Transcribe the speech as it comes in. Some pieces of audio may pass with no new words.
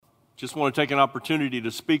Just want to take an opportunity to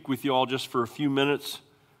speak with you all just for a few minutes.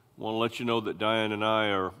 I want to let you know that Diane and I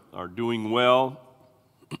are doing well.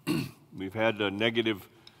 We've had a negative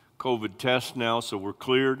COVID test now, so we're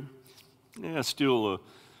cleared. Yeah, still a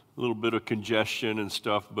little bit of congestion and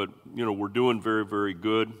stuff, but we're doing very, very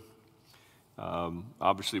good.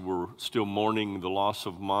 Obviously, we're still mourning the loss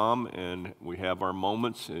of Mom, and we have our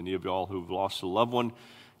moments. Any of y'all who've lost a loved one,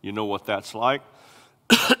 you know what that's like.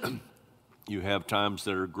 You have times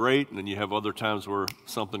that are great, and then you have other times where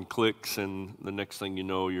something clicks, and the next thing you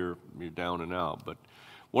know, you're down and out. But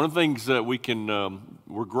one of the things that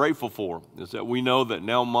we're grateful for is that we know that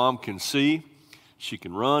now Mom can see, she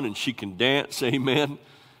can run, and she can dance. Amen.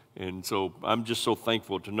 And so I'm just so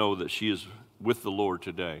thankful to know that she is with the Lord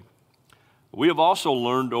today. We have also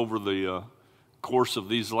learned over the course of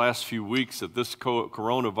these last few weeks that this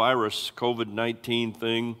coronavirus, COVID-19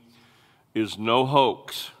 thing is no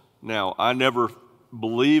hoax. Now, I never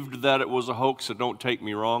believed that it was a hoax, so don't take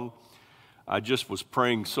me wrong. I just was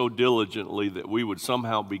praying so diligently that we would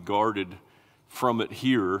somehow be guarded from it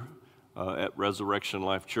here at Resurrection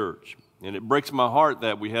Life Church. And it breaks my heart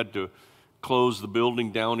that we had to close the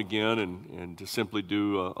building down again and to simply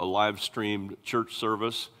do a live streamed church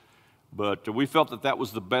service. But we felt that that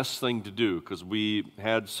was the best thing to do because we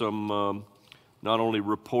had some not only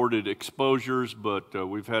reported exposures, but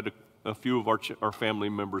we've had a few of our family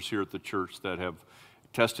members here at the church that have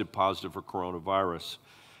tested positive for coronavirus.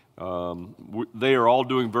 They are all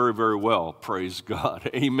doing very, very well, praise God.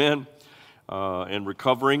 Amen. And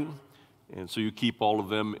recovering. And so you keep all of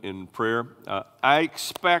them in prayer. I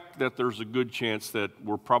expect that there's a good chance that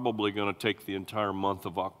we're probably going to take the entire month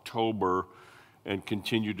of October and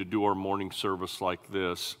continue to do our morning service like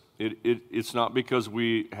this. It's not because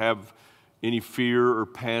we have any fear or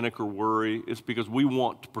panic or worry. It's because we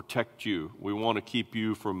want to protect you. We want to keep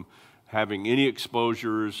you from having any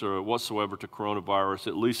exposures or whatsoever to coronavirus,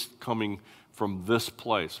 at least coming from this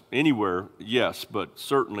place. Anywhere, yes, but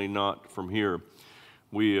certainly not from here.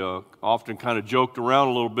 We often kind of joked around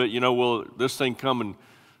a little bit, will this thing come and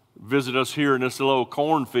visit us here in this little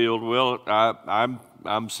cornfield? Well,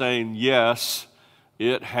 I'm saying yes,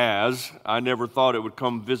 it has. I never thought it would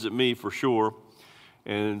come visit me for sure.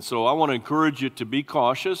 And so I want to encourage you to be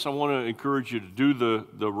cautious. I want to encourage you to do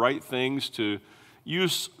the right things to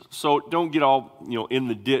use, so don't get all in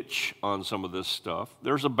the ditch on some of this stuff.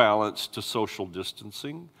 There's a balance to social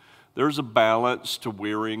distancing. There's a balance to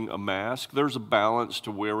wearing a mask. There's a balance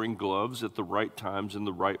to wearing gloves at the right times in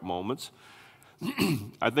the right moments.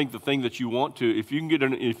 I think the thing that you want to, if you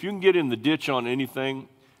can get in the ditch on anything,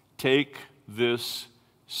 take this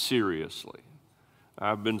seriously.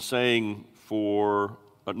 I've been saying for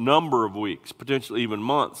a number of weeks, potentially even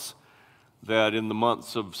months, that in the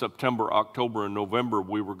months of September, October, and November,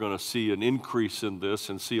 we were going to see an increase in this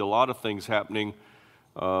and see a lot of things happening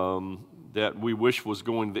that we wish was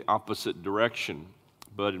going the opposite direction.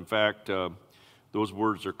 But in fact, those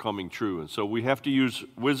words are coming true. And so we have to use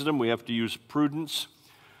wisdom. We have to use prudence.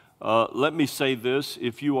 Let me say this.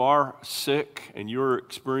 If you are sick and you're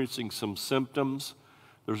experiencing some symptoms,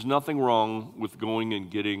 there's nothing wrong with going and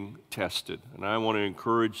getting tested. And I want to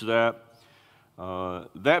encourage that.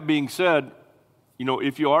 That being said,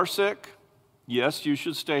 if you are sick, yes, you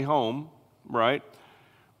should stay home, right?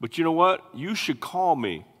 But you know what? You should call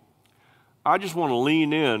me. I just want to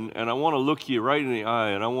lean in and I want to look you right in the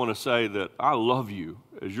eye and I want to say that I love you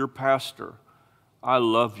as your pastor. I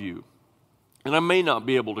love you. And I may not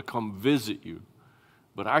be able to come visit you,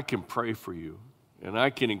 but I can pray for you and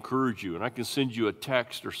I can encourage you and I can send you a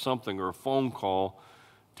text or something or a phone call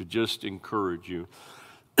to just encourage you.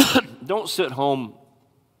 Don't sit home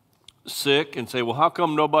sick and say, well, how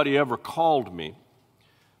come nobody ever called me?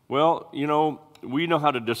 Well, we know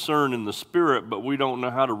how to discern in the spirit, but we don't know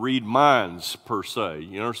how to read minds per se.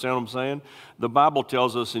 You understand what I'm saying? The Bible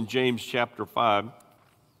tells us in James chapter 5,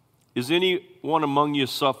 is anyone among you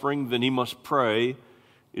suffering? Then he must pray.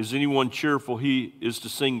 Is anyone cheerful? He is to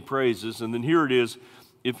sing praises. And then here it is,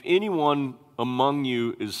 if anyone among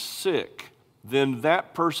you is sick, then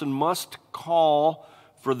that person must call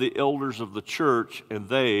for the elders of the church, and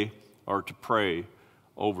they are to pray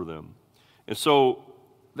over them. And so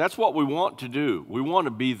that's what we want to do. We want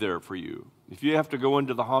to be there for you. If you have to go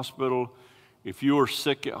into the hospital, if you are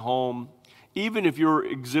sick at home, even if you're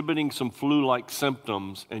exhibiting some flu-like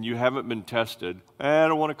symptoms and you haven't been tested, I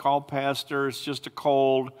don't want to call pastor, it's just a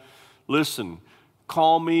cold. Listen,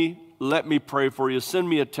 call me, let me pray for you, send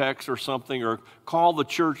me a text or something, or call the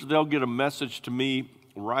church. They'll get a message to me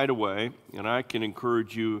right away, and I can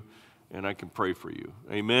encourage you and I can pray for you.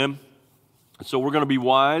 Amen? So we're going to be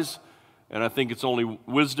wise and I think it's only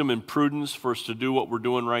wisdom and prudence for us to do what we're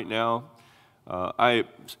doing right now. I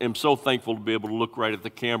am so thankful to be able to look right at the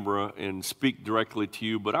camera and speak directly to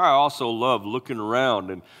you, but I also love looking around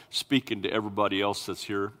and speaking to everybody else that's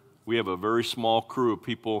here. We have a very small crew of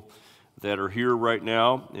people that are here right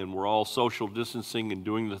now, and we're all social distancing and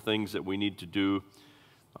doing the things that we need to do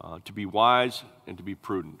to be wise and to be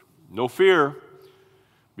prudent. No fear,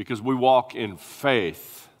 because we walk in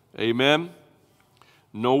faith. Amen?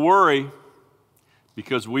 No worry,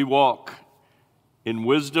 because we walk in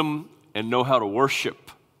wisdom and know how to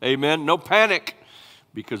worship. Amen? No panic,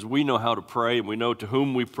 because we know how to pray and we know to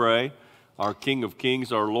whom we pray. Our King of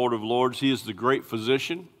Kings, our Lord of Lords, He is the great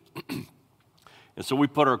physician. And so we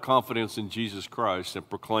put our confidence in Jesus Christ and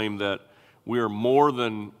proclaim that we are more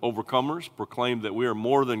than overcomers, proclaim that we are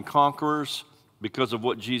more than conquerors because of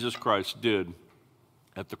what Jesus Christ did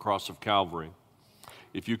at the cross of Calvary.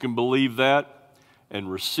 If you can believe that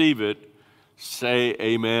and receive it, say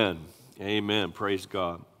amen. Amen. Praise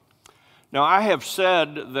God. Now, I have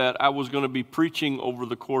said that I was going to be preaching over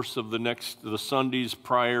the course of the Sundays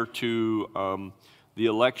prior to the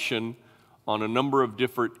election on a number of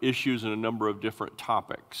different issues and a number of different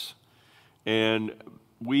topics. And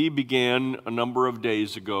we began a number of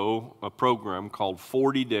days ago a program called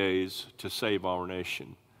 40 Days to Save Our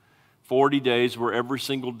Nation. 40 days where every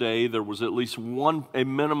single day there was at least a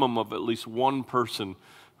minimum of at least one person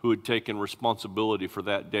who had taken responsibility for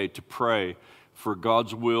that day to pray for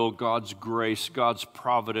God's will, God's grace, God's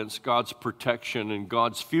providence, God's protection, and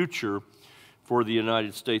God's future for the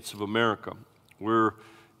United States of America. We're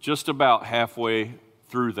just about halfway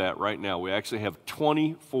through that right now. We actually have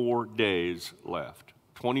 24 days left.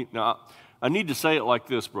 Now, I need to say it like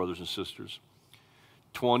this, brothers and sisters.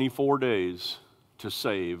 24 days to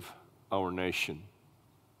save our nation.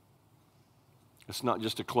 It's not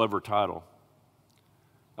just a clever title.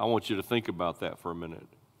 I want you to think about that for a minute.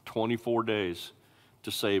 24 days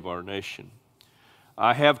to save our nation.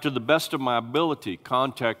 I have, to the best of my ability,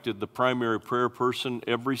 contacted the primary prayer person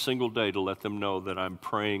every single day to let them know that I'm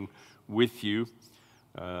praying with you.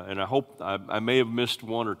 And I hope, I may have missed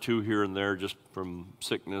one or two here and there just from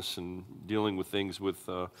sickness and dealing with things with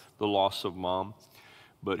the loss of Mom.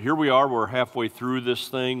 But here we are, we're halfway through this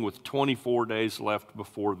thing with 24 days left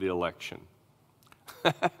before the election.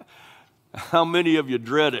 How many of you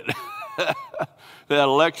dread it? That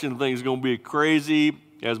election thing is going to be crazy,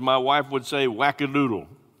 as my wife would say, wackadoodle.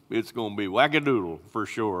 It's going to be wackadoodle for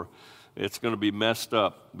sure. It's going to be messed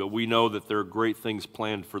up, but we know that there are great things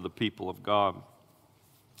planned for the people of God.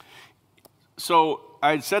 So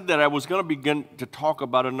I had said that I was going to begin to talk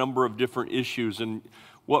about a number of different issues, and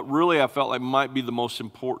what really I felt like might be the most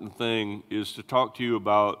important thing is to talk to you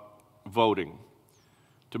about voting,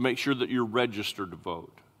 to make sure that you're registered to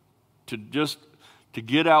vote, to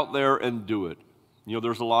get out there and do it. You know,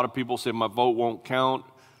 there's a lot of people say my vote won't count.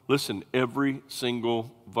 Listen, every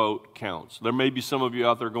single vote counts. There may be some of you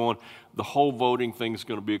out there going, the whole voting thing is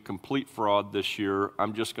going to be a complete fraud this year.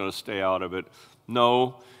 I'm just going to stay out of it.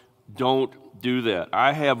 No, don't do that.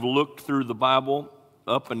 I have looked through the Bible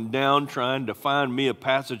up and down trying to find me a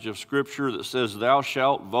passage of Scripture that says, thou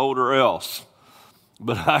shalt vote or else.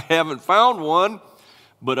 But I haven't found one.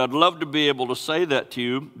 But I'd love to be able to say that to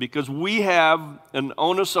you because we have an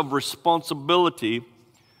onus of responsibility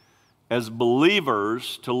as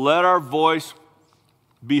believers to let our voice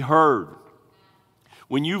be heard.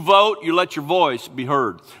 When you vote, you let your voice be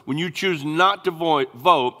heard. When you choose not to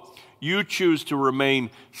vote, you choose to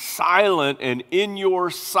remain silent, and in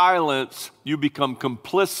your silence, you become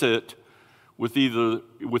complicit with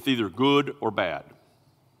either good or bad.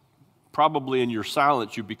 Probably in your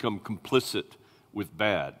silence, you become complicit with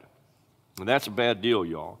bad. And that's a bad deal,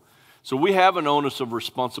 y'all. So we have an onus of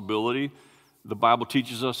responsibility. The Bible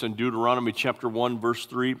teaches us in Deuteronomy chapter 1, verse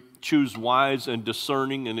 3, choose wise and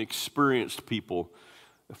discerning and experienced people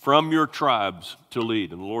from your tribes to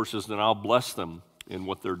lead. And the Lord says, then I'll bless them in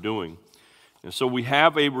what they're doing. And so we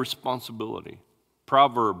have a responsibility.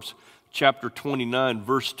 Proverbs chapter 29,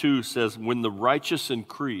 verse 2 says, when the righteous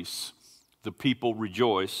increase, the people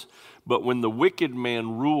rejoice, but when the wicked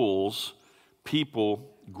man rules, people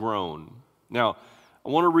groan. Now, I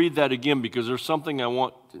want to read that again because there's something I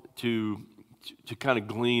want to kind of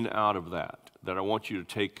glean out of that I want you to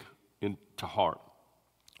take into heart.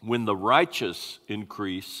 When the righteous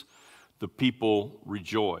increase, the people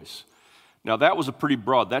rejoice. Now, that was a pretty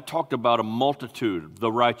broad. That talked about a multitude,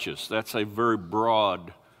 the righteous. That's a very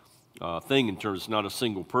broad thing in terms, it's not a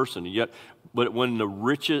single person. And yet, but when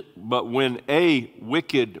a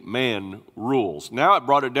wicked man rules, now it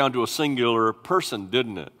brought it down to a singular person,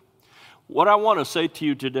 didn't it? What I want to say to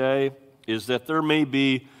you today is that there may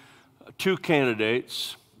be two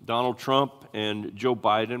candidates, Donald Trump and Joe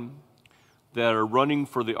Biden, that are running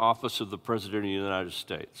for the office of the President of the United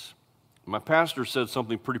States. My pastor said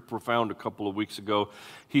something pretty profound a couple of weeks ago.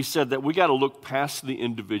 He said that we got to look past the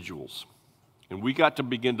individuals, and we got to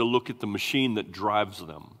begin to look at the machine that drives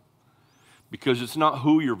them. Because it's not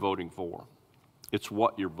who you're voting for, it's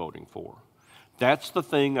what you're voting for. That's the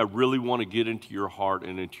thing I really want to get into your heart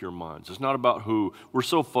and into your minds. It's not about who. We're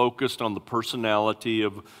so focused on the personality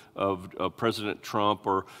of President Trump,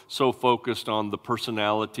 or so focused on the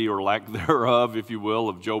personality or lack thereof, if you will,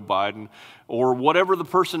 of Joe Biden, or whatever the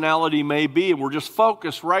personality may be, and we're just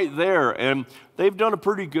focused right there. And they've done a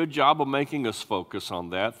pretty good job of making us focus on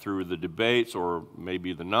that through the debates, or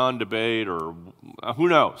maybe the non-debate, or who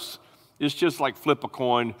knows. It's just like flip a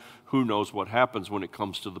coin. Who knows what happens when it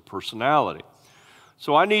comes to the personality.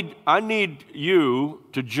 So I need you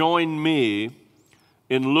to join me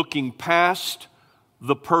in looking past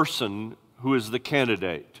the person who is the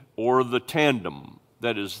candidate, or the tandem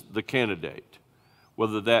that is the candidate,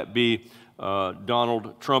 whether that be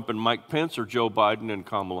Donald Trump and Mike Pence, or Joe Biden and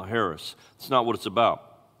Kamala Harris. It's not what it's about.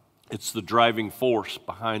 It's the driving force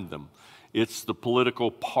behind them. It's the political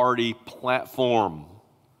party platform.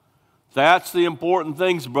 That's the important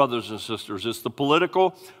things, brothers and sisters. It's the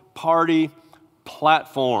political party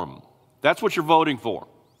platform. That's what you're voting for.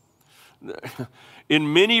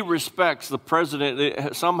 In many respects, the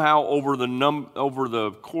president somehow over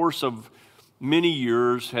the course of many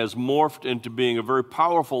years has morphed into being a very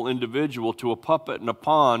powerful individual, to a puppet and a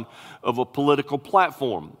pawn of a political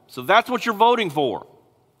platform. So that's what you're voting for.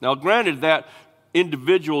 Now, granted, that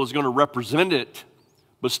individual is going to represent it,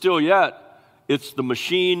 but still yet, it's the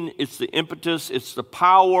machine, it's the impetus, it's the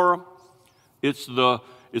power, it's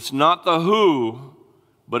not the who,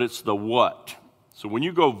 but it's the what. So when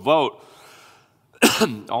you go vote,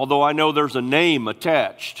 although I know there's a name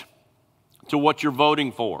attached to what you're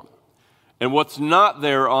voting for, and what's not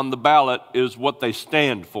there on the ballot is what they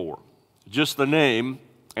stand for, just the name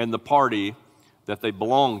and the party that they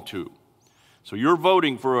belong to. So you're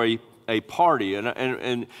voting for a party,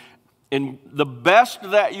 and the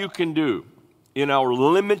best that you can do in our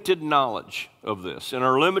limited knowledge of this, in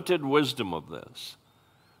our limited wisdom of this,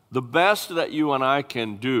 the best that you and I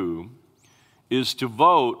can do is to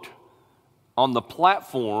vote on the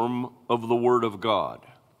platform of the Word of God.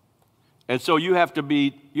 And so you have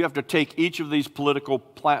to take each of these political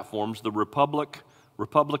platforms, the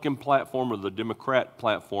Republican platform or the Democrat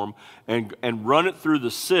platform, and run it through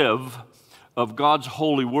the sieve of God's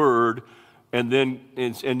holy Word, and then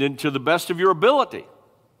to the best of your ability,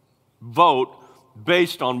 vote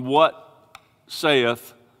based on what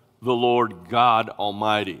saith the Lord God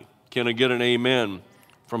Almighty. Can I get an amen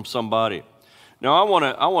from somebody? Now, I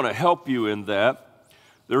want to help you in that.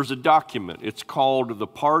 There's a document. It's called the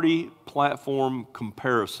Party Platform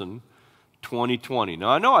Comparison 2020. Now,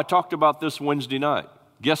 I know I talked about this Wednesday night.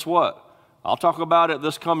 Guess what? I'll talk about it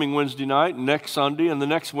this coming Wednesday night, next Sunday, and the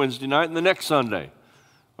next Wednesday night, and the next Sunday.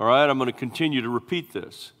 All right? I'm going to continue to repeat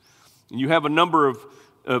this. And you have a number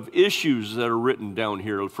of issues that are written down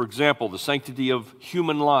here. For example, the sanctity of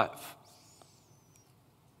human life.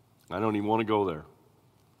 I don't even want to go there,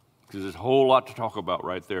 because there's a whole lot to talk about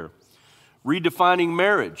right there. Redefining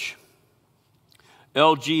marriage.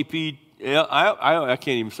 I can't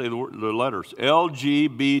even say the letters.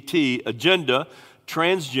 LGBT agenda,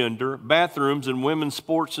 transgender, bathrooms, and women's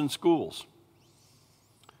sports and schools.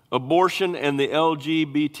 Abortion and the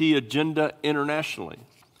LGBT agenda internationally.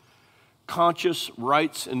 Conscious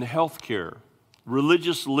rights in health care,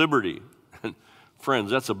 religious liberty. Friends,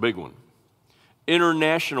 that's a big one.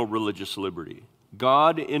 International religious liberty,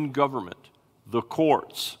 God in government, the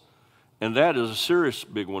courts, and that is a serious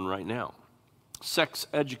big one right now. Sex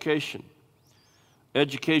education,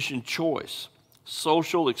 education choice,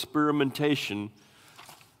 social experimentation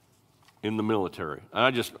in the military.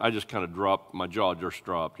 And I just kind of dropped, my jaw just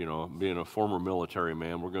dropped, you know, being a former military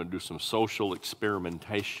man, we're going to do some social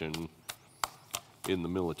experimentation in the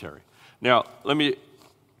military. Now, let me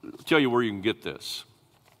tell you where you can get this.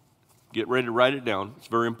 Get ready to write it down. It's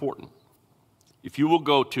very important. If you will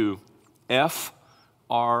go to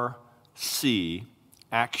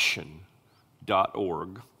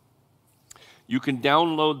frcaction.org, you can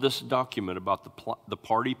download this document about the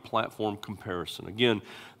party platform comparison. Again,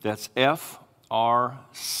 that's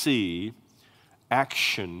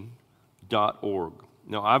frcaction.org.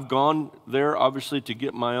 Now, I've gone there, obviously, to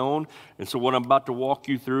get my own, and so what I'm about to walk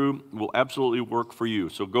you through will absolutely work for you.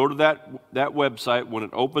 So go to that website. When it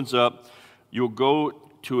opens up, you'll go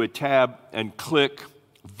to a tab and click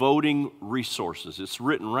Voting Resources. It's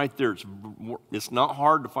written right there. It's not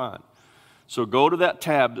hard to find. So go to that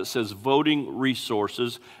tab that says Voting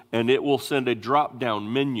Resources, and it will send a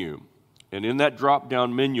drop-down menu. And in that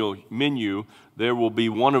drop-down menu, there will be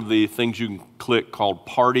one of the things you can click called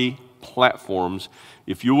Party Platforms.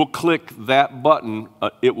 If you will click that button,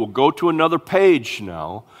 it will go to another page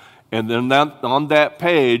now, and then on that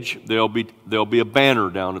page, there'll be a banner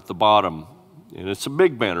down at the bottom. And it's a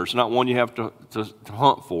big banner. It's not one you have to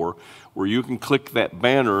hunt for, where you can click that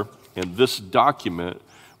banner, and this document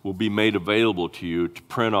will be made available to you to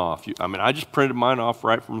print off. I just printed mine off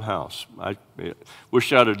right from the house. I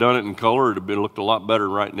wish I'd have done it in color. It would have looked a lot better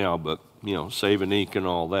right now, but, saving ink and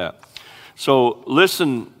all that. So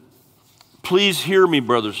listen, please hear me,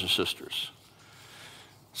 brothers and sisters.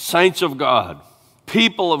 Saints of God,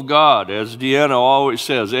 people of God, as Deanna always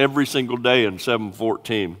says every single day in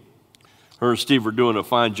 714. Her and Steve are doing a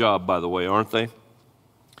fine job, by the way, aren't they?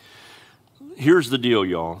 Here's the deal,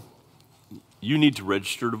 y'all. You need to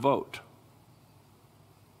register to vote.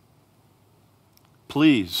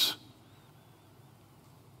 Please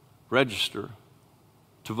register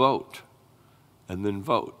to vote and then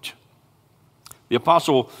vote. The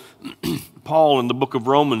Apostle Paul in the book of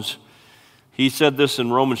Romans, he said this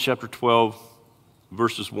in Romans chapter 12,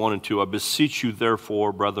 verses 1 and 2. I beseech you,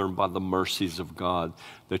 therefore, brethren, by the mercies of God,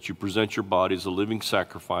 that you present your bodies a living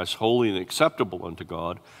sacrifice, holy and acceptable unto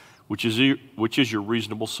God, which is your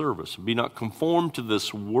reasonable service. Be not conformed to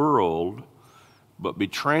this world, but be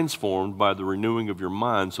transformed by the renewing of your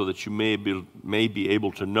mind, so that you may be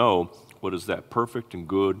able to know what is that perfect and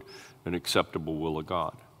good and acceptable will of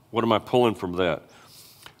God. What am I pulling from that?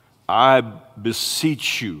 I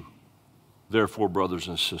beseech you, therefore, brothers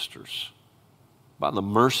and sisters, by the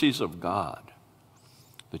mercies of God,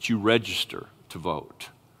 that you register to vote,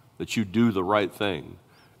 that you do the right thing,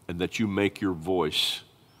 and that you make your voice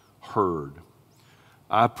heard.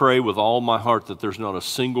 I pray with all my heart that there's not a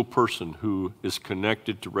single person who is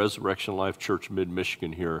connected to Resurrection Life Church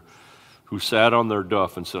Mid-Michigan here who sat on their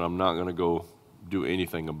duff and said, I'm not going to go do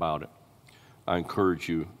anything about it. I encourage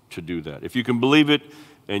you to do that. If you can believe it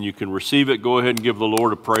and you can receive it, go ahead and give the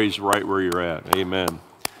Lord a praise right where you're at. Amen.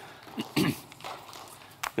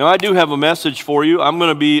 Now, I do have a message for you. I'm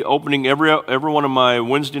going to be opening every one of my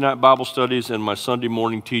Wednesday night Bible studies and my Sunday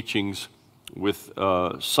morning teachings with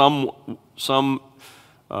some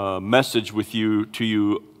message to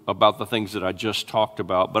you about the things that I just talked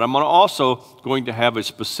about. But I'm also going to have a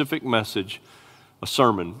specific message, a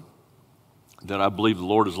sermon, that I believe the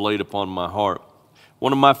Lord has laid upon my heart.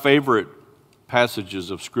 One of my favorite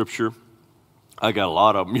passages of Scripture, I got a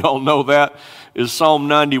lot of them, y'all know that, is Psalm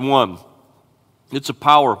 91. It's a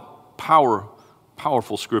powerful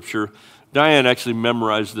Scripture. Diane actually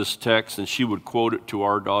memorized this text, and she would quote it to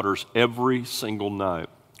our daughters every single night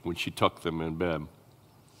when she tucked them in bed.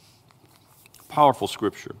 Powerful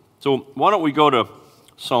Scripture. So why don't we go to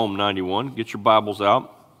Psalm 91. Get your Bibles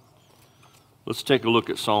out. Let's take a look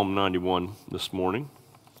at Psalm 91 this morning.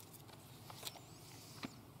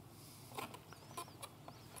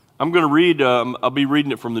 I'm going to read, I'll be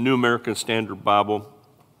reading it from the New American Standard Bible.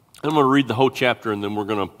 I'm going to read the whole chapter, and then we're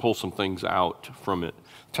going to pull some things out from it.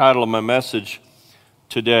 The title of my message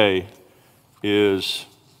today is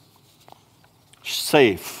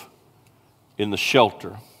Safe in the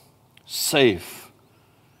Shelter. Safe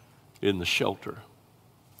in the shelter.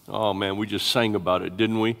 Oh man, we just sang about it,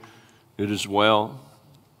 didn't we? It is well,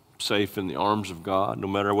 safe in the arms of God, no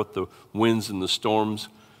matter what the winds and the storms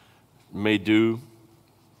may do.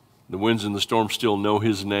 The winds and the storms still know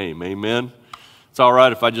His name, amen? It's all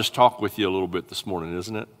right if I just talk with you a little bit this morning,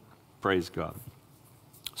 isn't it? Praise God.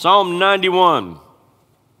 Psalm 91.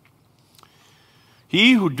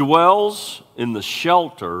 He who dwells in the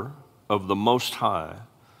shelter of the Most High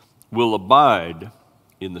will abide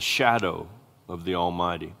in the shadow of the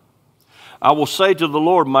Almighty. I will say to the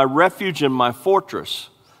Lord, my refuge and my fortress,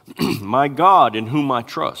 my God in whom I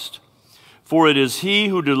trust. For it is He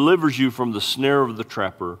who delivers you from the snare of the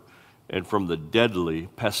trapper and from the deadly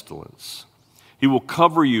pestilence. He will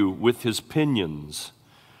cover you with His pinions,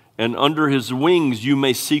 and under His wings you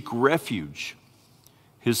may seek refuge.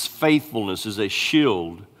 His faithfulness is a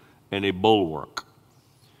shield and a bulwark.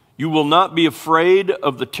 You will not be afraid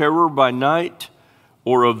of the terror by night,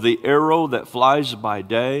 or of the arrow that flies by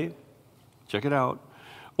day. Check it out.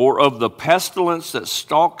 Or of the pestilence that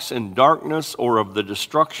stalks in darkness, or of the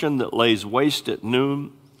destruction that lays waste at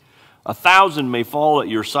noon. 1,000 may fall at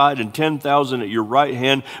your side and 10,000 at your right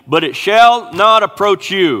hand, but it shall not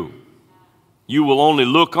approach you. You will only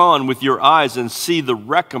look on with your eyes and see the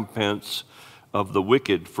recompense of the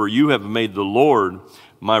wicked. For you have made the Lord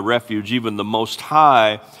my refuge, even the Most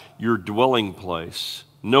High, your dwelling place.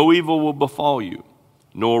 No evil will befall you,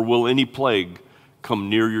 nor will any plague come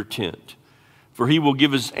near your tent. For he will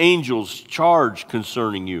give his angels charge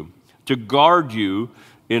concerning you, to guard you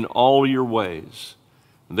in all your ways.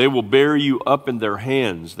 They will bear you up in their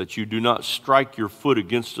hands, that you do not strike your foot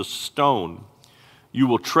against a stone. You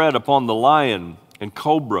will tread upon the lion and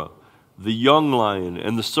cobra, the young lion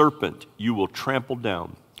and the serpent you will trample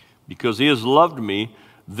down. Because he has loved me,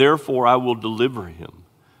 therefore I will deliver him.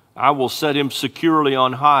 I will set him securely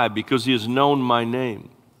on high, because he has known my name.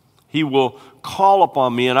 He will call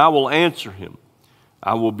upon me, and I will answer him.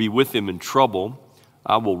 I will be with him in trouble.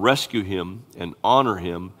 I will rescue him and honor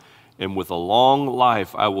him, and with a long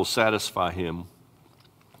life I will satisfy him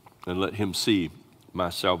and let him see my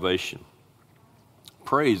salvation.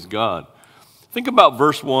 Praise God. Think about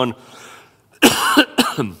verse 1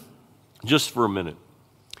 just for a minute.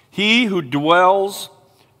 He who dwells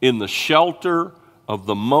in the shelter of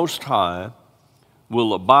the Most High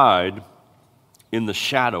will abide in the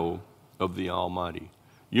shadow of the Almighty.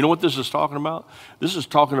 You know what this is talking about? This is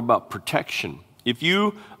talking about protection. If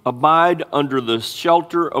you abide under the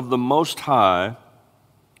shelter of the Most High,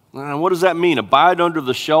 what does that mean? Abide under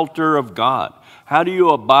the shelter of God. How do you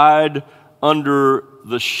abide under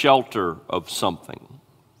the shelter of something?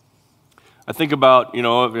 I think about, if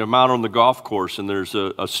I'm out on the golf course and there's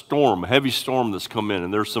a storm, a heavy storm that's come in,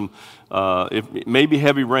 and there's some, maybe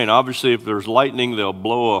heavy rain. Obviously, if there's lightning, they'll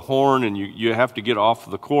blow a horn and you have to get off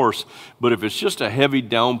the course. But if it's just a heavy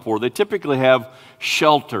downpour, they typically have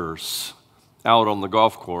shelters out on the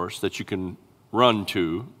golf course that you can run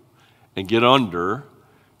to and get under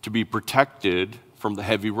to be protected from the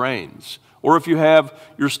heavy rains. Or if you have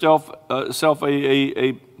yourself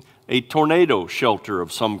a tornado shelter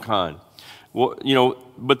of some kind. Well,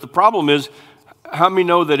 but the problem is, how many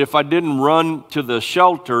know that if I didn't run to the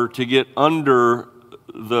shelter to get under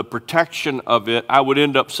the protection of it, I would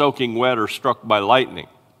end up soaking wet or struck by lightning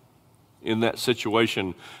in that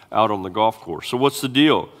situation out on the golf course? So what's the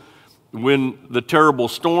deal? When the terrible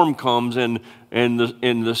storm comes and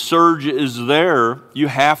the surge is there, you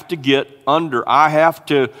have to get under. I have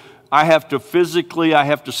to physically, I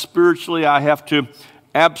have to spiritually, I have to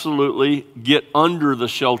absolutely get under the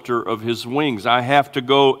shelter of his wings. I have to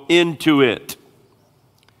go into it.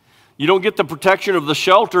 You don't get the protection of the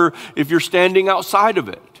shelter if you're standing outside of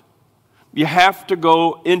it. You have to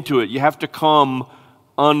go into it. You have to come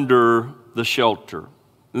under the shelter.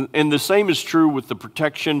 And the same is true with the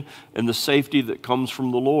protection and the safety that comes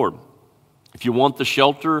from the Lord. If you want the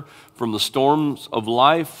shelter from the storms of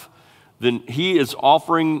life, then he is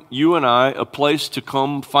offering you and I a place to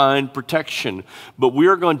come find protection. But we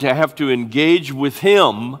are going to have to engage with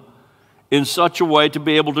him in such a way to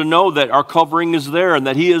be able to know that our covering is there and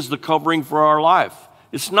that he is the covering for our life.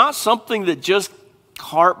 It's not something that just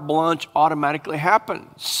carte blanche automatically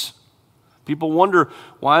happens. People wonder,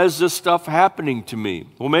 why is this stuff happening to me?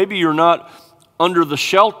 Well, maybe you're not under the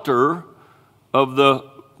shelter of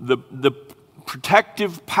the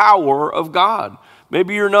protective power of God.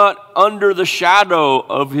 Maybe you're not under the shadow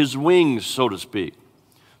of his wings, so to speak.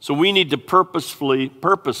 So we need to purposely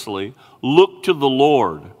look to the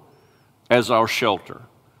Lord as our shelter.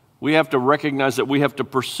 We have to recognize that we have to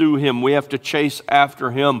pursue him. We have to chase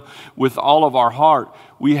after him with all of our heart.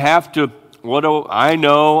 We have to, I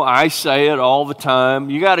know, I say it all the time,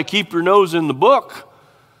 you got to keep your nose in the book.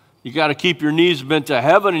 You got to keep your knees bent to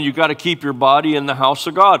heaven, and you got to keep your body in the house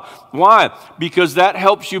of God. Why? Because that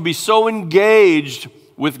helps you be so engaged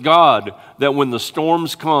with God that when the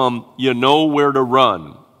storms come, you know where to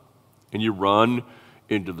run. And you run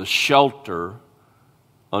into the shelter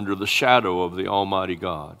under the shadow of the Almighty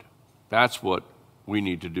God. That's what we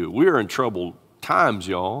need to do. We are in troubled times,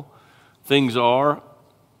 y'all. Things are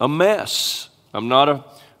a mess. I'm not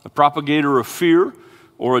a propagator of fear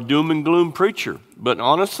or a doom and gloom preacher. But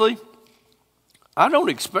honestly, I don't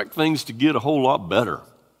expect things to get a whole lot better.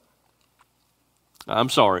 I'm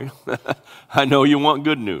sorry. I know you want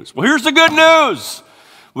good news. Well, here's the good news.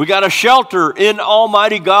 We got a shelter in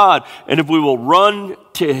Almighty God. And if we will run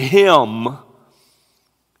to him,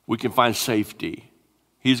 we can find safety.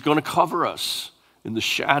 He's going to cover us in the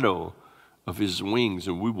shadow of his wings,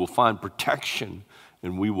 and we will find protection,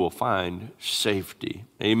 and we will find safety.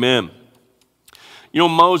 Amen.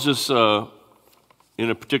 Moses, in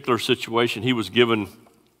a particular situation, he was given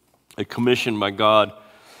a commission by God,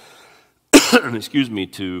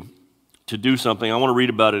 to do something. I want to read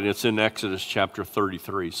about it. It's in Exodus chapter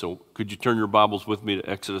 33. So could you turn your Bibles with me to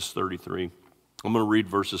Exodus 33? I'm going to read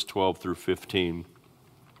verses 12 through 15.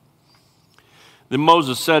 Then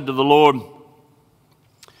Moses said to the Lord,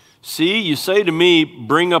 "See, you say to me,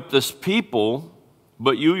 bring up this people,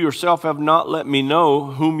 but you yourself have not let me know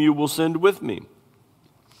whom you will send with me.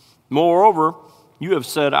 Moreover, you have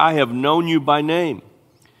said, I have known you by name,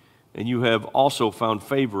 and you have also found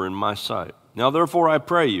favor in my sight. Now therefore I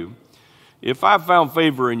pray you, if I have found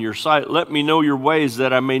favor in your sight, let me know your ways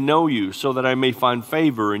that I may know you, so that I may find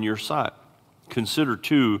favor in your sight. Consider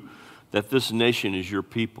too that this nation is your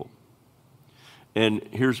people. And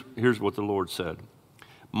here's what the Lord said.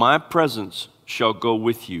 My presence shall go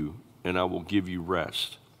with you, and I will give you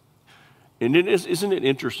rest. And isn't it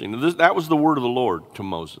interesting? That was the word of the Lord to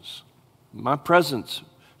Moses. My presence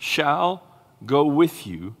shall go with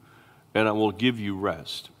you, and I will give you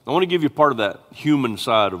rest. I want to give you part of that human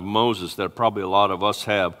side of Moses that probably a lot of us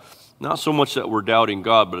have. Not so much that we're doubting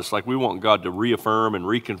God, but it's like we want God to reaffirm and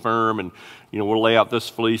reconfirm, and we'll lay out this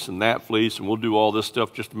fleece and that fleece, and we'll do all this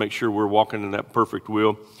stuff just to make sure we're walking in that perfect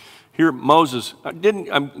will. Here, Moses,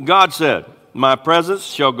 God said, my presence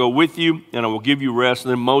shall go with you, and I will give you rest.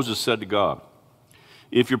 And then Moses said to God,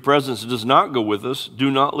 if your presence does not go with us,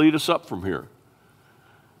 do not lead us up from here.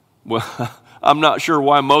 Well, I'm not sure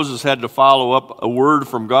why Moses had to follow up a word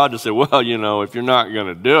from God to say, well, if you're not going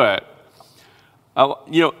to do it.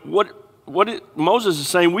 Moses is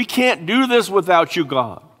saying, we can't do this without you,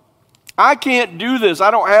 God. I can't do this.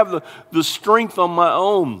 I don't have the strength on my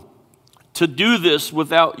own to do this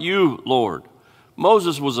without you, Lord.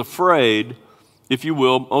 Moses was afraid, if you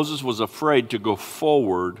will, Moses was afraid to go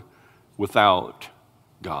forward without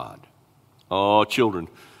God. Oh, children,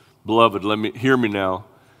 beloved, hear me now.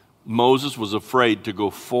 Moses was afraid to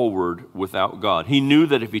go forward without God. He knew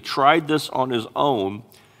that if he tried this on his own,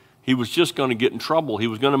 he was just going to get in trouble. He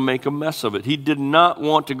was going to make a mess of it. He did not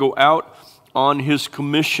want to go out on his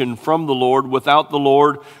commission from the Lord without the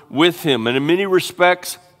Lord with him. And in many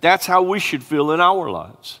respects, that's how we should feel in our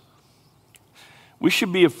lives. We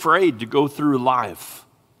should be afraid to go through life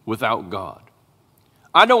without God.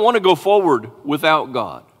 I don't want to go forward without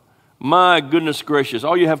God. My goodness gracious,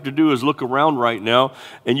 all you have to do is look around right now,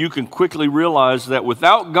 and you can quickly realize that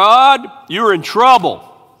without God, you're in trouble.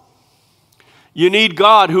 You need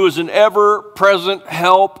God, who is an ever-present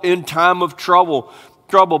help in time of trouble.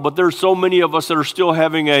 But there's so many of us that are still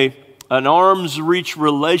having an arm's-reach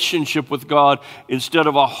relationship with God instead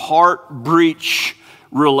of a heart-breach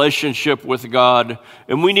relationship with God.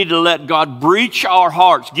 And we need to let God breach our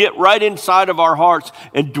hearts, get right inside of our hearts,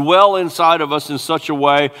 and dwell inside of us in such a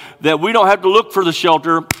way that we don't have to look for the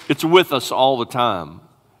shelter. It's with us all the time,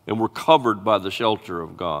 and we're covered by the shelter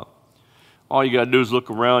of God. All you got to do is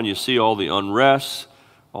look around. You see all the unrest,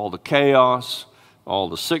 all the chaos, all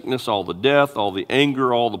the sickness, all the death, all the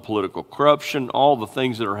anger, all the political corruption, all the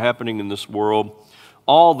things that are happening in this world,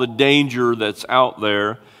 all the danger that's out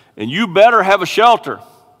there. And you better have a shelter.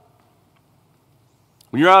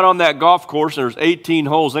 When you're out on that golf course and there's 18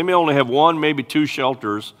 holes, they may only have one, maybe two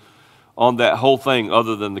shelters on that whole thing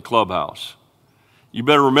other than the clubhouse. You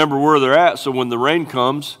better remember where they're at so when the rain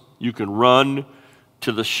comes, you can run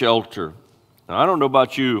to the shelter. Now, I don't know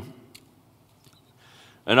about you,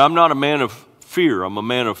 and I'm not a man of fear, I'm a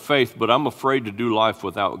man of faith, but I'm afraid to do life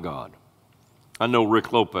without God. I know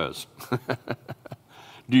Rick Lopez.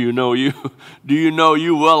 Do you know you? Do you know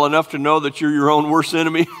you well enough to know that you're your own worst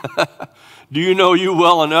enemy? Do you know you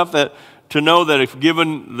well enough to know that if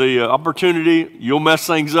given the opportunity, you'll mess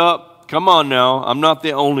things up? Come on now, I'm not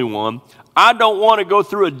the only one. I don't want to go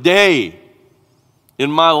through a day in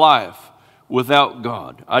my life without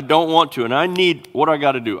God. I don't want to, and I need, what I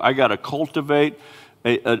got to do? I got to cultivate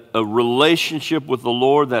a relationship with the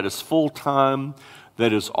Lord that is full-time,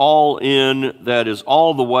 that is all in, that is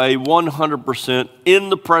all the way, 100% in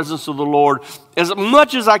the presence of the Lord, as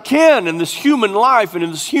much as I can in this human life and in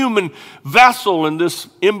this human vessel, in this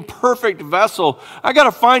imperfect vessel. I got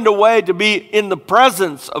to find a way to be in the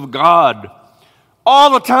presence of God all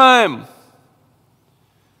the time.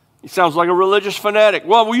 He sounds like a religious fanatic.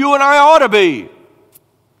 Well, you and I ought to be.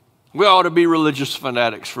 We ought to be religious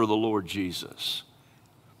fanatics for the Lord Jesus.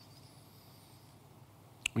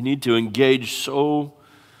 We need to engage so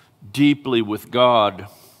deeply with God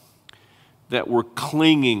that we're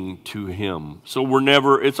clinging to Him. So we're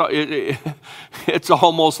never, it's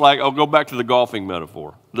almost like, I'll go back to the golfing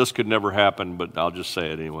metaphor. This could never happen, but I'll just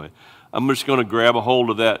say it anyway. I'm just going to grab a hold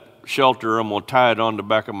of that shelter, I'm going to tie it on the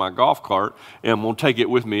back of my golf cart, and I'm going to take it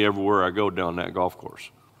with me everywhere I go down that golf course.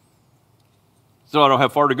 So I don't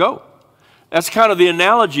have far to go. That's kind of the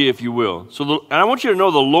analogy, if you will. And I want you to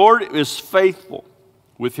know the Lord is faithful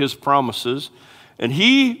with His promises, and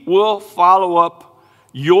He will follow up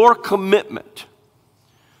your commitment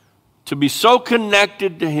to be so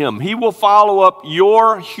connected to Him. He will follow up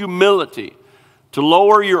your humility to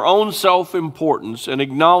lower your own self-importance and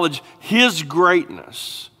acknowledge His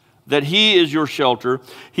greatness, that He is your shelter.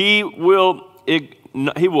 He will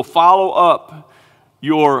He will follow up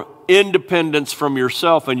your independence from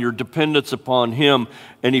yourself and your dependence upon Him.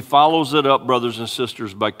 And He follows it up, brothers and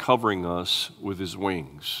sisters, by covering us with His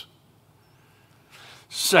wings.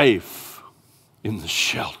 Safe in the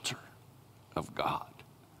shelter of God.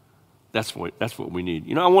 That's what we need.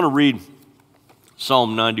 You know, I want to read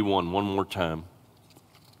Psalm 91 one more time.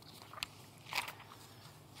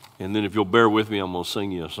 And then if you'll bear with me, I'm going to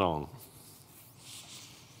sing you a song.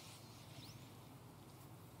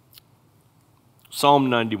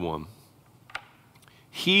 Psalm 91.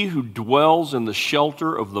 He who dwells in the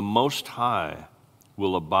shelter of the Most High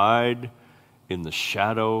will abide in the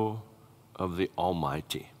shadow of the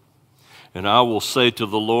Almighty. And I will say to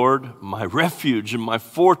the Lord, my refuge and my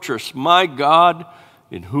fortress, my God,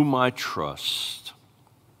 in whom I trust.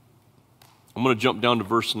 I'm going to jump down to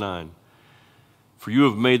verse 9. For you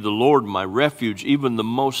have made the Lord my refuge, even the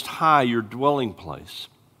Most High your dwelling place.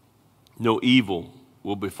 No evil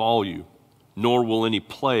will befall you, nor will any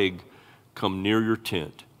plague come near your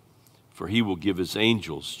tent. For He will give His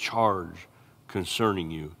angels charge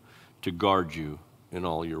concerning you to guard you in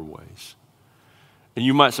all your ways. And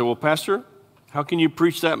you might say, well, Pastor, how can you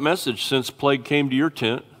preach that message since plague came to your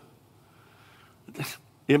tent?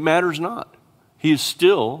 It matters not. He is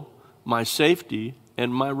still my safety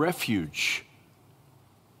and my refuge.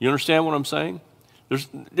 You understand what I'm saying? It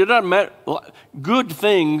doesn't matter.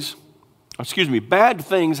 Bad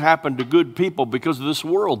things happen to good people because of this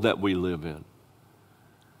world that we live in.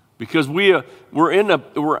 Because we're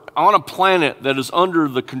on a planet that is under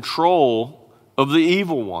the control of the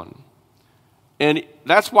evil one. And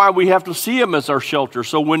that's why we have to see Him as our shelter.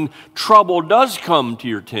 So when trouble does come to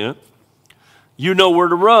your tent, you know where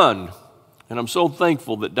to run. And I'm so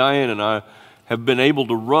thankful that Diane and I have been able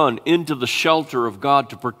to run into the shelter of God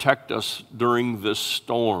to protect us during this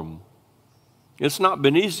storm. It's not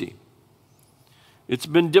been easy. It's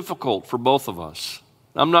been difficult for both of us.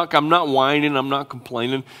 I'm not whining, I'm not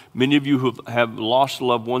complaining. Many of you have lost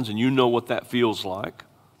loved ones and you know what that feels like.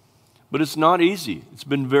 But it's not easy. It's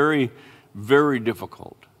been very, very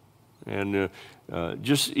difficult. And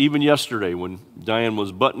just even yesterday when Diane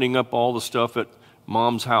was buttoning up all the stuff at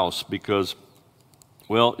Mom's house because,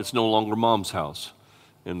 well, it's no longer Mom's house.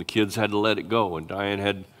 And the kids had to let it go. And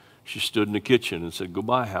Diane she stood in the kitchen and said,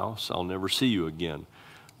 goodbye, house. I'll never see you again.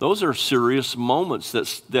 Those are serious moments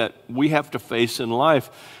that we have to face in life.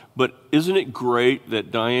 But isn't it great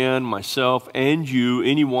that Diane, myself, and you,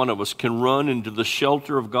 any one of us, can run into the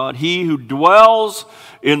shelter of God? He who dwells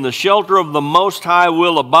in the shelter of the Most High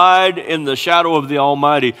will abide in the shadow of the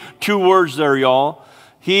Almighty. 2 words there, y'all.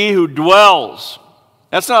 He who dwells.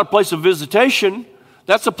 That's not a place of visitation.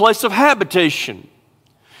 That's a place of habitation.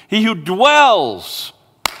 He who dwells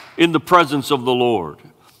in the presence of the Lord,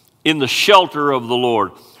 in the shelter of the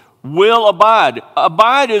Lord, will abide.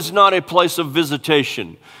 Abide is not a place of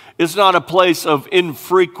visitation. It's not a place of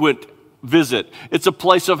infrequent visit. It's a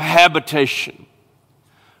place of habitation.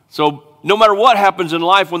 So no matter what happens in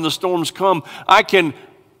life when the storms come, I can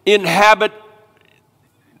inhabit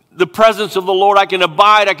the presence of the Lord. I can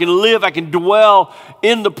abide, I can live, I can dwell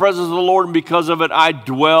in the presence of the Lord. And because of it, I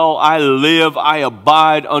dwell, I live, I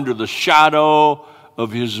abide under the shadow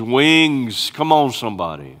of His wings. Come on,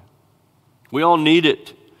 somebody. We all need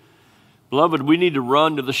it. Beloved, we need to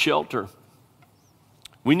run to the shelter.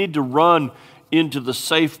 We need to run into the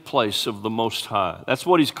safe place of the Most High. That's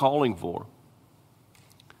what He's calling for.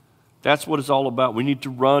 That's what it's all about. We need to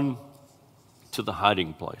run to the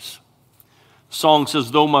hiding place. The song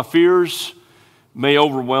says, though my fears may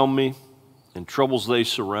overwhelm me and troubles they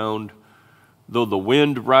surround, though the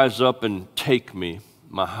wind rise up and take me,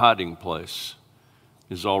 my hiding place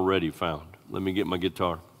is already found. Let me get my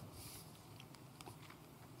guitar.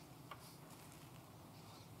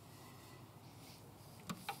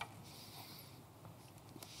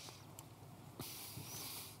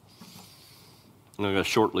 I got a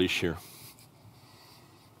short leash here.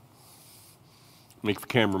 Make the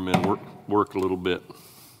cameraman work a little bit.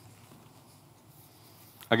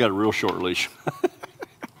 I got a real short leash.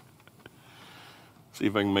 See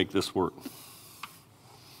if I can make this work.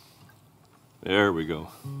 There we go.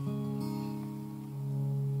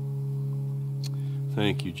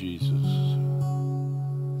 Thank you, Jesus.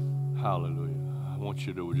 Hallelujah. I want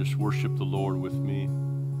you to just worship the Lord with me.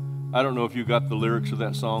 I don't know if you got the lyrics of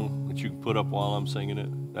that song that you can put up while I'm singing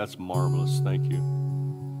it. That's marvelous. Thank you.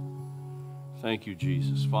 Thank you,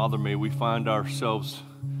 Jesus. Father, may we find ourselves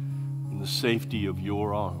in the safety of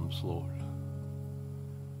your arms, Lord.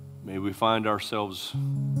 May we find ourselves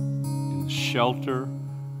in the shelter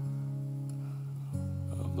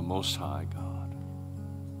of the Most High God.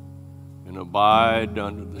 and abide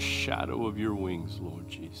under the shadow of your wings, Lord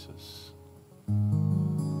Jesus.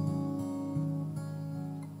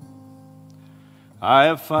 I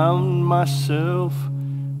have found myself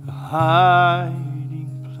a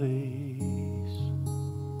hiding place.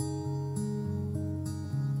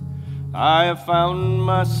 I have found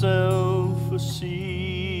myself a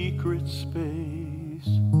secret space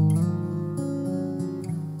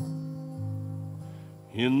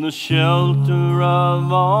in the shelter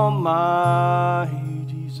of Almighty's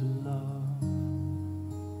love,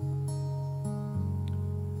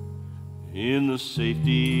 in the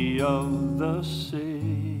safety of the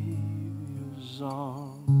Savior's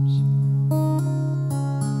arms.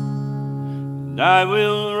 And I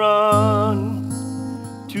will run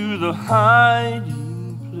to the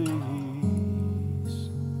hiding place.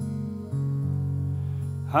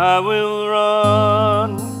 I will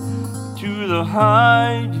run to the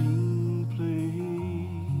hiding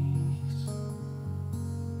place.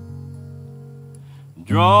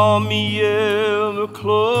 Draw me ever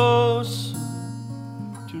closer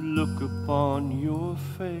to look upon your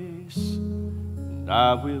face, and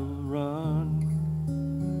I will run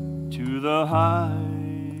to the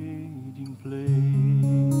hiding place.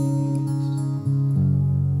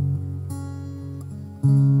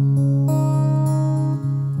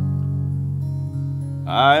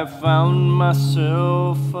 I have found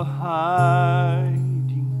myself a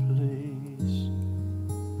hiding place.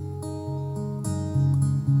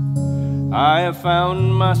 I have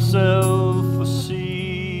found myself a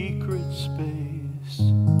secret space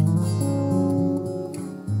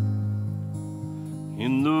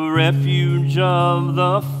in the refuge of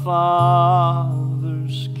the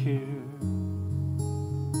Father's care,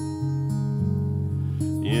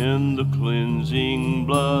 in the cleansing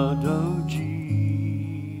blood of Jesus.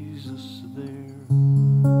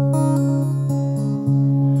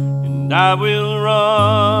 And I will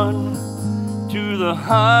run to the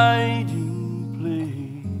hiding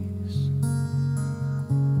place.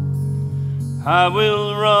 I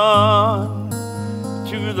will run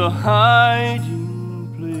to the hiding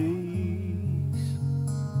place.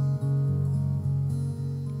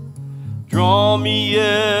 Draw me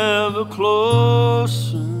ever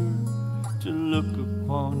closer to look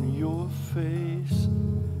upon your face,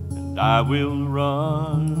 and I will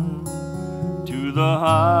run to the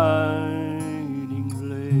hiding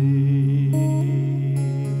place.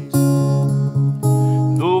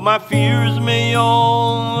 Though my fears may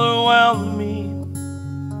overwhelm me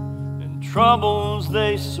and troubles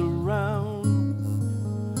they surround,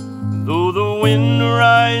 though the wind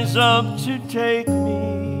rise up to take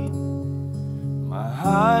me, my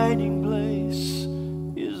hiding place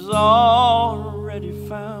is already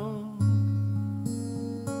found.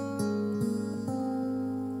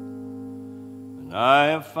 I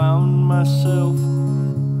have found myself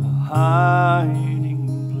a hiding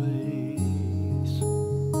place.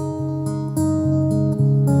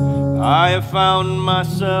 I have found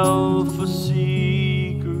myself a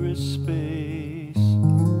secret space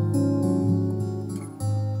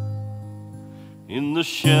in the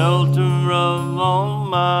shelter of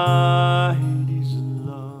Almighty's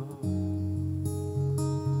love,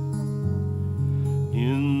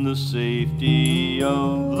 in the safety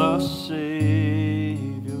of the Savior's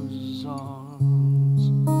arms.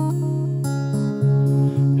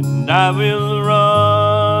 And I will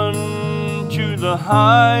run to the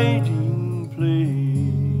hiding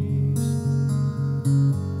place.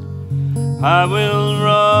 I will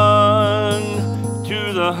run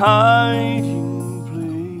to the hiding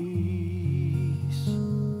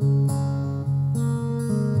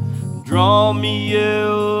place. Draw me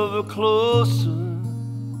ever closer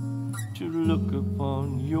to look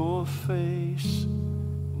upon your face,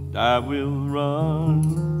 and I will run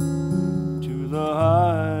to the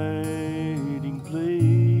hiding place.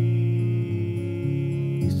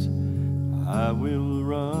 I will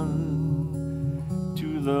run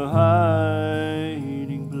to the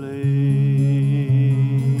hiding place.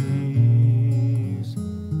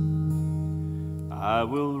 I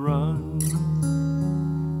will run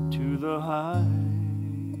to the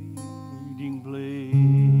hiding place.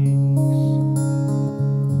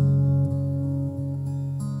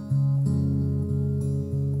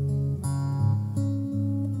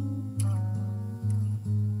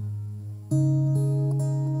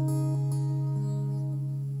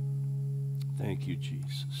 Thank you,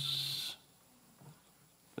 Jesus.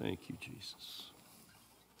 Thank you, Jesus.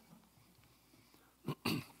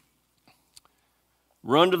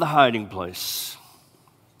 Run to the hiding place.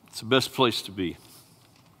 It's the best place to be,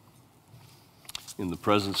 in the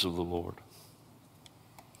presence of the Lord.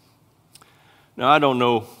 Now, I don't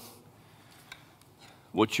know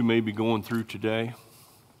what you may be going through today,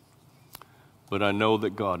 but I know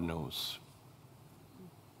that God knows.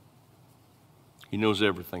 He knows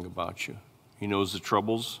everything about you. He knows the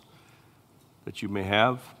troubles that you may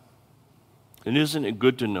have. And isn't it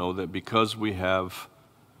good to know that because we have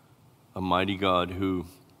a mighty God who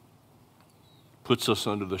puts us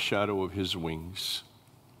under the shadow of his wings,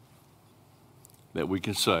 that we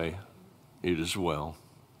can say, it is well.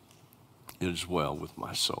 It is well with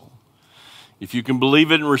my soul. If you can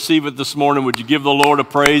believe it and receive it this morning, would you give the Lord a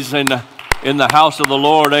praise in the house of the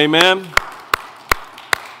Lord? Amen.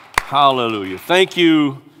 Hallelujah. Thank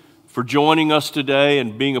you for joining us today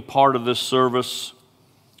and being a part of this service.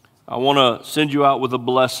 I want to send you out with a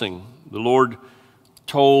blessing. The Lord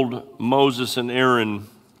told Moses and Aaron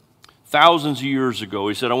thousands of years ago,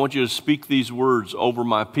 he said, I want you to speak these words over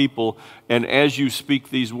my people, and as you speak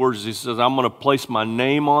these words, he says, I'm going to place my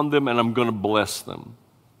name on them and I'm going to bless them.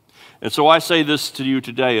 And so I say this to you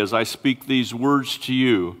today as I speak these words to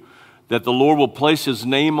you, that the Lord will place his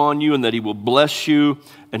name on you and that he will bless you,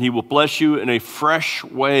 and he will bless you in a fresh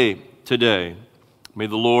way today. May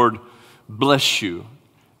the Lord bless you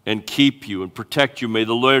and keep you and protect you. May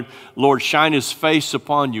the Lord shine his face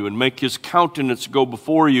upon you and make his countenance go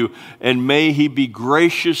before you, and may he be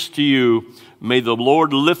gracious to you. May the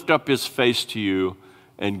Lord lift up his face to you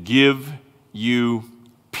and give you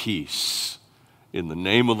peace. In the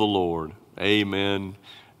name of the Lord, amen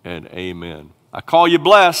and amen. I call you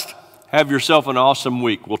blessed. Have yourself an awesome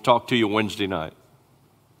week. We'll talk to you Wednesday night.